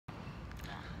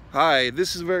Hi,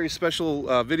 this is a very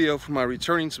special video for my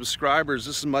returning subscribers.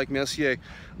 This is Mike Messier.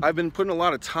 I've been putting a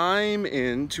lot of time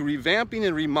into revamping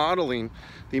and remodeling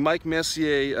the Mike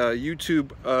Messier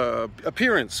YouTube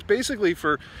appearance. Basically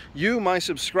for you, my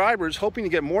subscribers, hoping to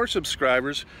get more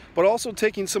subscribers, but also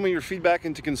taking some of your feedback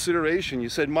into consideration. You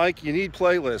said, Mike, you need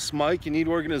playlists. Mike, you need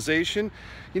organization.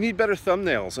 You need better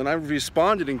thumbnails. And I've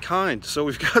responded in kind. So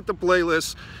we've got the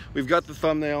playlists, we've got the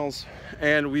thumbnails,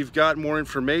 and we've got more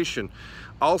information.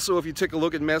 Also, if you take a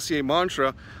look at Messier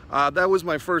Mantra, that was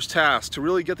my first task, to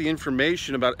really get the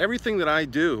information about everything that I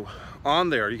do on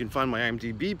there. You can find my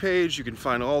IMDb page, you can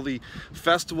find all the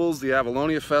festivals, the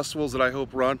Avalonia festivals that I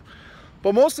hope run.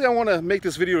 But mostly I want to make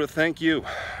this video to thank you,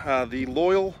 the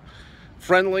loyal,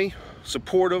 friendly,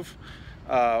 supportive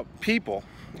people.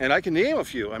 And I can name a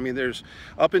few. I mean, there's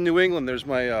up in New England, there's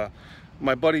my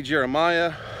buddy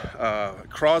Jeremiah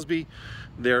Crosby,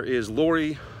 there is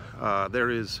Lori, there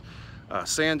is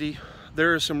Sandy.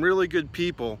 There are some really good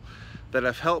people that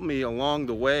have helped me along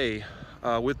the way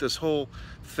with this whole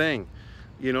thing,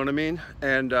 you know what I mean?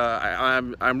 And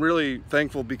I'm really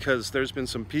thankful because there's been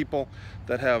some people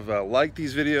that have liked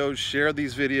these videos, shared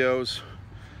these videos,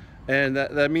 and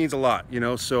that means a lot, you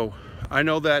know. So I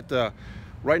know that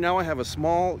right now I have a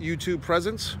small YouTube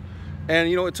presence, and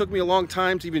you know, it took me a long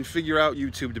time to even figure out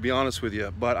YouTube, to be honest with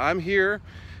you, but I'm here.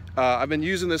 I've been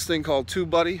using this thing called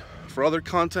TubeBuddy for other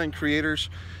content creators.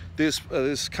 This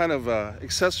kind of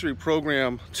accessory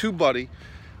program, TubeBuddy,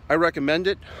 I recommend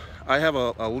it. I have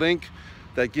a link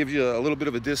that gives you a little bit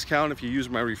of a discount if you use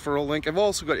my referral link. I've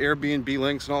also got Airbnb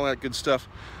links and all that good stuff.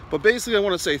 But basically I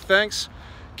want to say thanks,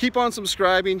 keep on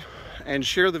subscribing, and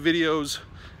share the videos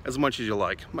as much as you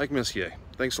like. Mike Messier,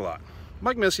 thanks a lot.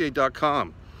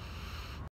 MikeMessier.com.